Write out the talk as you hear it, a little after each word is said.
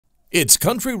It's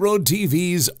Country Road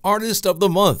TV's Artist of the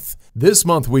Month. This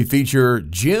month we feature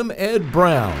Jim Ed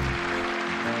Brown.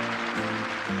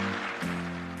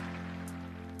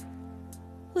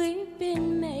 We've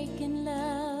been making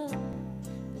love,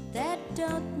 but that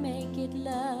don't make it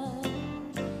love.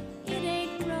 It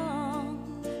ain't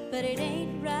wrong, but it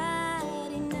ain't right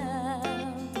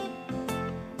enough.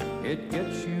 It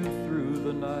gets you through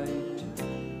the night,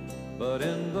 but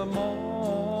in the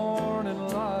morning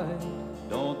light,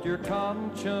 don't your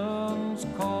conscience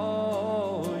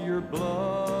call your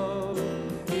bluff?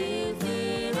 If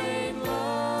it ain't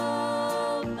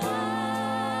love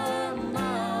by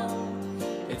now,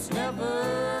 it's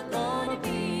never gonna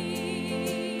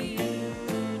be.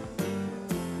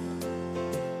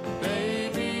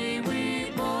 Baby,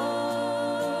 we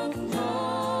both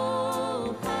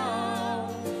know how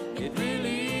it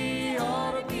really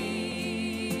ought to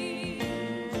be.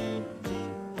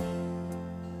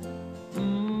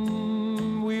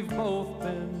 We've both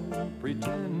been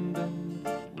pretending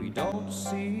we don't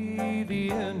see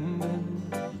the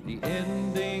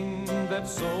ending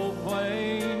that's so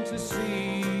plain to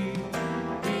see.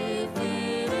 If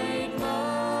it ain't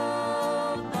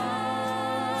love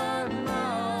by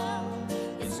now,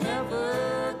 it's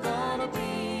never gonna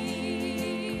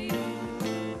be.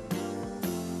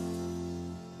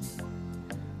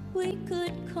 We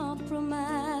could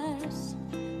compromise,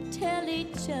 tell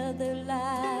each other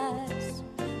lies.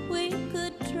 We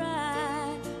could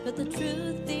try, but the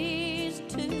truth is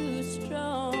too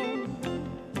strong.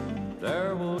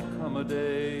 There will come a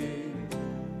day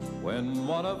when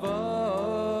one of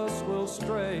us will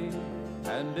stray,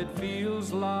 and it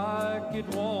feels like it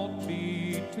won't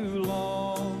be too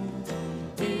long.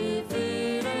 If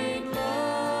it ain't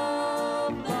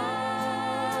love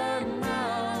by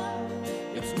now,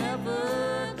 it's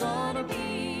never gonna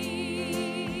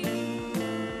be.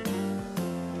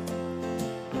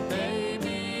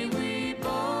 Baby, we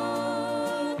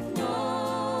both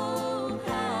know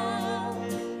how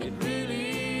it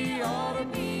really ought to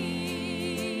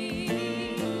be.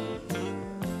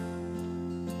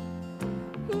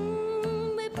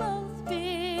 We've both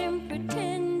been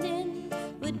pretending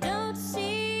we don't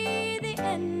see the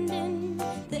ending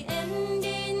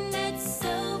that's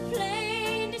so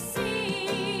plain to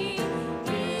see.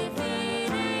 If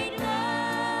it ain't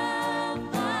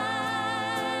love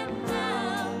by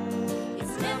now,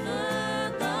 it's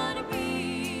never gonna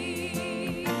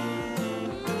be.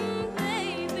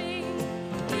 Baby,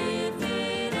 if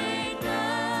it ain't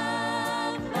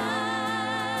love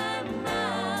by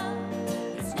now,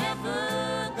 it's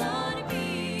never gonna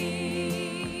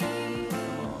be.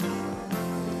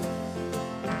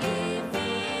 If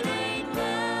it ain't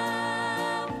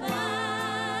love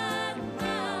by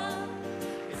now,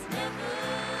 it's never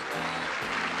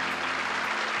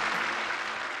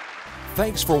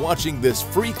Thanks for watching this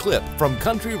free clip from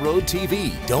Country Road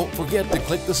TV. Don't forget to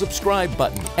click the subscribe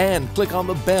button and click on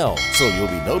the bell so you'll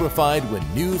be notified when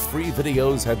new free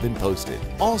videos have been posted.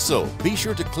 Also, be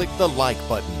sure to click the like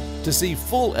button. To see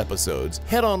full episodes,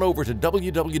 head on over to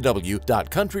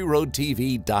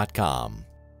www.countryroadtv.com.